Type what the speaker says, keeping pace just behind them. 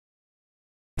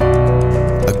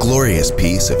a glorious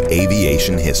piece of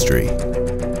aviation history.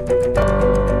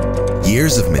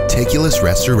 Years of meticulous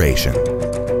restoration,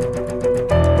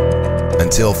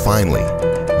 until finally,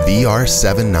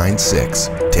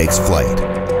 VR796 takes flight.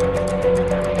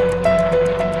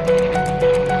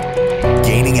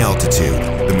 Gaining altitude,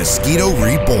 the Mosquito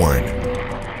reborn.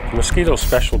 Mosquito's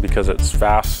special because it's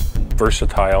fast,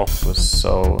 versatile. It was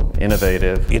so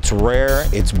innovative. It's rare,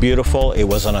 it's beautiful, it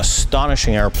was an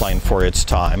astonishing airplane for its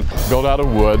time. Built out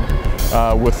of wood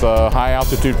with high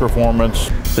altitude performance.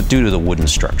 But due to the wooden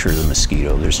structure of the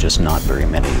Mosquito, there's just not very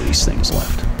many of these things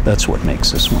left. That's what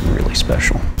makes this one really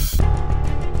special.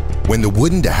 When the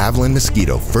wooden de Havilland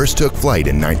Mosquito first took flight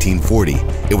in 1940,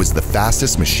 it was the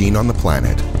fastest machine on the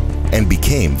planet and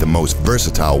became the most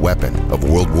versatile weapon of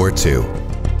World War II.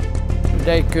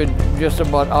 They could just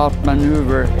about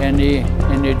outmaneuver any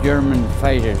German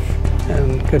fighters.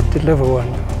 And could deliver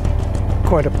one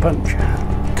quite a punch.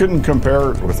 Couldn't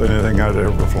compare it with anything I'd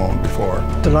ever flown before.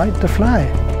 Delight to fly.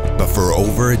 But for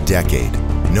over a decade,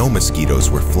 no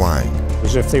Mosquitoes were flying.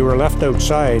 As if they were left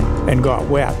outside and got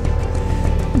wet,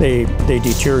 they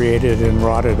deteriorated and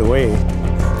rotted away.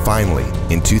 Finally,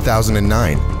 in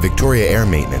 2009, Victoria Air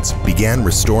Maintenance began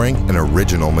restoring an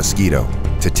original Mosquito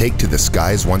to take to the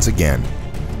skies once again.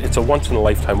 It's a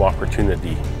once-in-a-lifetime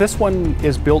opportunity. This one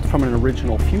is built from an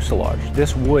original fuselage.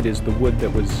 This wood is the wood that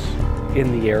was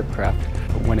in the aircraft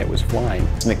when it was flying.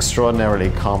 It's an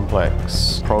extraordinarily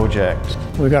complex project.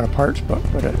 We got a parts book,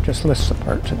 but it just lists the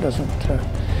parts. It doesn't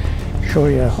show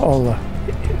you all the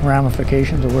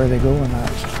ramifications of where they go and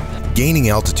that. Gaining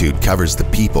altitude covers the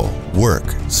people, work,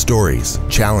 stories,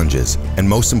 challenges, and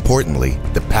most importantly,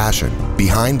 the passion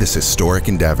behind this historic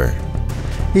endeavor.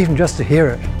 Even just to hear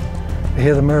it, to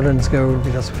hear the Merlins go would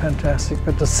be just fantastic,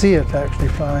 but to see it actually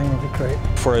flying would be great.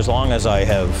 For as long as I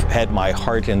have had my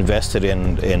heart invested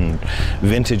in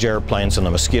vintage airplanes, and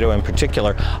the Mosquito in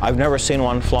particular, I've never seen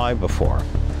one fly before.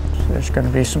 There's going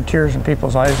to be some tears in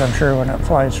people's eyes, I'm sure, when it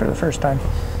flies for the first time.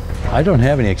 I don't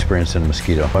have any experience in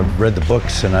Mosquito. I've read the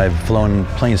books and I've flown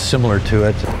planes similar to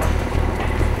it.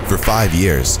 For 5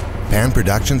 years, Pan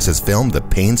Productions has filmed the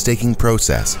painstaking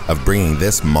process of bringing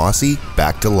this Mossie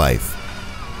back to life.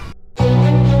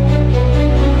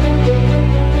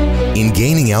 In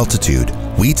Gaining Altitude,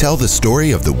 we tell the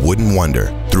story of the wooden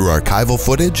wonder through archival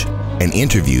footage and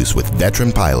interviews with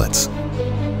veteran pilots.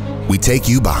 We take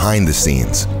you behind the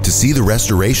scenes to see the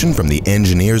restoration from the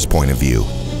engineer's point of view,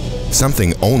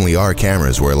 something only our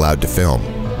cameras were allowed to film.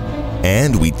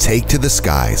 And we take to the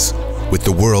skies with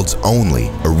the world's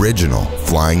only original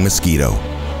flying Mosquito.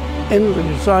 In the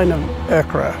design of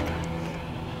aircraft,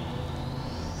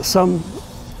 some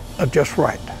are just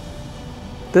right.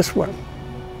 This one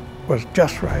was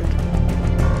just right.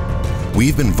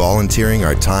 We've been volunteering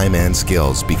our time and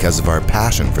skills because of our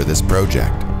passion for this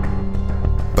project.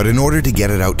 But in order to get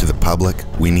it out to the public,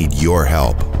 we need your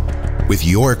help. With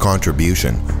your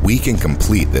contribution, we can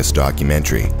complete this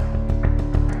documentary.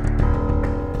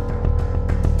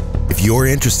 If you're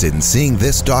interested in seeing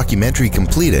this documentary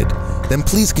completed, then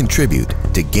please contribute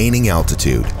to Gaining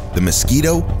Altitude, the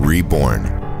Mosquito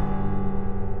Reborn.